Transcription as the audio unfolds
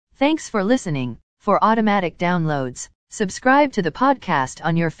Thanks for listening. For automatic downloads, subscribe to the podcast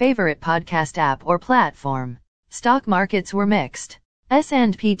on your favorite podcast app or platform. Stock markets were mixed.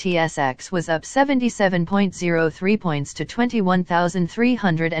 S&P TSX was up 77.03 points to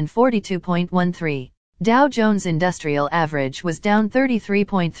 21,342.13. Dow Jones Industrial Average was down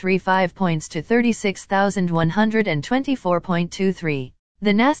 33.35 points to 36,124.23.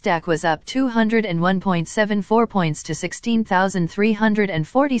 The Nasdaq was up 201.74 points to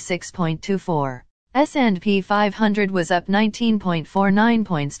 16,346.24. S&P 500 was up 19.49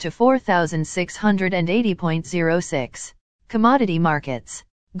 points to 4,680.06. Commodity markets.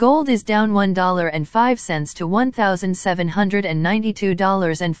 Gold is down $1.05 to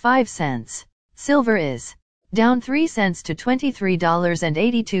 $1,792.05. Silver is down 3 cents to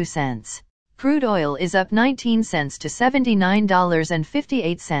 $23.82. Crude oil is up 19 cents to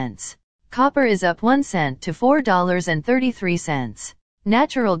 $79.58. Copper is up 1 cent to $4.33.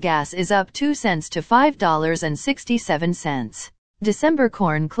 Natural gas is up 2 cents to $5.67. December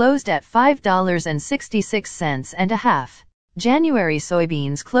corn closed at $5.66 and a half. January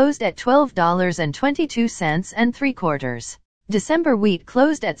soybeans closed at $12.22 and 3/4. December wheat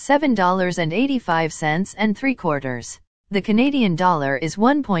closed at $7.85 and 3/4. The Canadian dollar is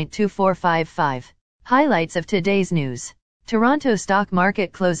 1.2455. Highlights of today's news. Toronto stock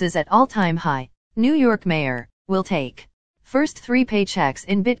market closes at all-time high. New York mayor will take first 3 paychecks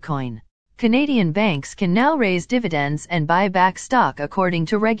in Bitcoin. Canadian banks can now raise dividends and buy back stock according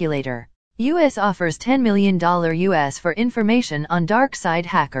to regulator. U.S. offers $10 million U.S. for information on dark side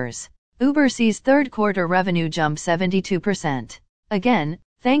hackers. Uber sees third quarter revenue jump 72%. Again,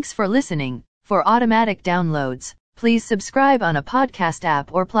 thanks for listening. For automatic downloads, please subscribe on a podcast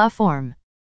app or platform.